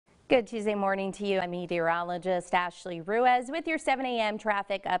Good Tuesday morning to you. I'm meteorologist Ashley Ruiz with your 7 a.m.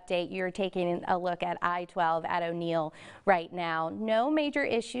 traffic update. You're taking a look at I-12 at O'Neill right now. No major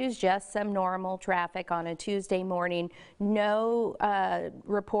issues, just some normal traffic on a Tuesday morning. No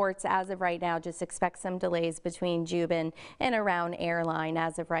reports as of right now. Just expect some delays between Juban and around Airline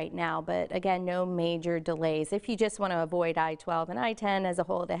as of right now. But again, no major delays. If you just want to avoid I-12 and I-10 as a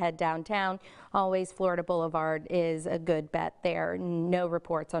whole to head downtown, always Florida Boulevard is a good bet there. No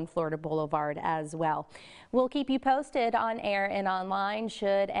reports on Florida Boulevard as well. We'll keep you posted on air and online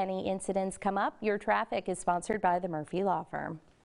should any incidents come up. Your traffic is sponsored by the Murphy Law Firm.